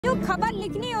जो खबर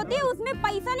लिखनी होती है उसमें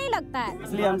पैसा नहीं लगता है,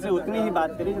 इसलिए हमसे उतनी ही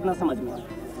बात करी जितना समझ में आए,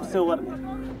 उससे ओवर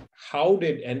नहीं। How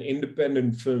did an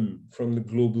independent film from the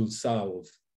global south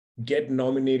get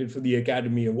nominated for the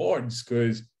Academy Awards?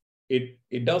 Because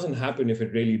it doesn't happen if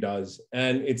it really does.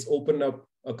 And it's opened up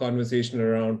a conversation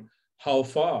around how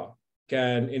far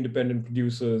can independent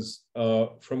producers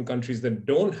from countries that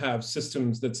don't have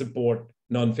systems that support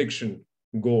nonfiction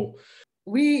go.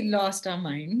 We lost our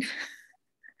mind.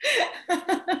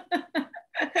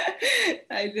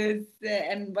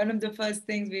 And one of the first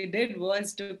things we did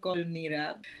was to call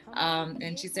Neera.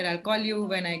 And she said, I'll call you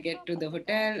when I get to the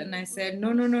hotel. And I said,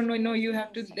 no, you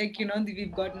have to,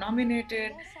 we've got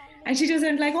nominated. And she just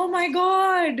went like, oh my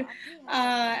God,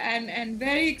 and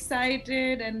very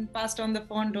excited, and passed on the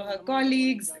phone to her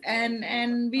colleagues.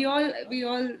 And we all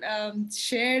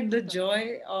shared the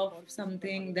joy of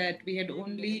something that we had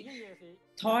only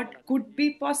thought could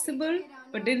be possible,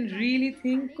 but didn't really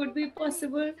think could be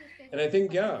possible. And I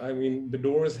think, the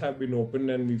doors have been opened,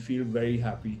 and we feel very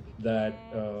happy that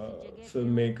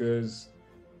filmmakers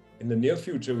in the near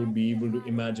future would be able to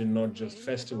imagine not just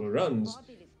festival runs,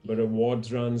 but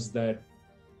awards runs that,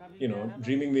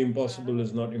 dreaming the impossible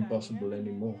is not impossible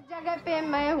anymore. जगह पे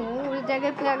मैं हूँ, उस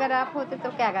जगह पे अगर आप होते तो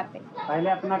क्या करते? पहले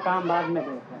अपना काम बाद में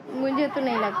देखते। मुझे तो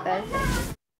नहीं लगता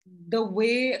ऐसा। The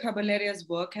way Khabar Lahariya's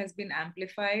work has been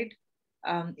amplified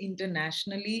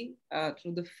internationally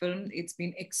through the film, it's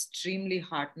been extremely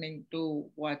heartening to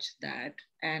watch that,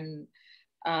 and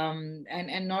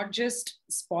not just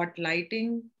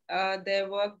spotlighting their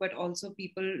work, but also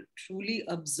people truly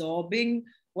absorbing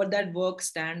what that work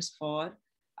stands for,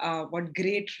 what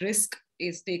great risk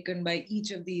is taken by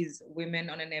each of these women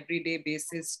on an everyday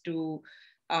basis to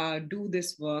do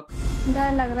this work.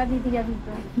 डर लग रहा दीदी अभी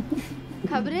तो।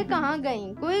 खबरें कहाँ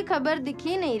गईं? कोई खबर दिख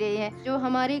ही नहीं रही है। जो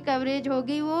हमारी कवरेज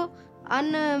होगी वो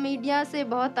अन्य मीडिया से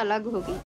बहुत अलग होगी।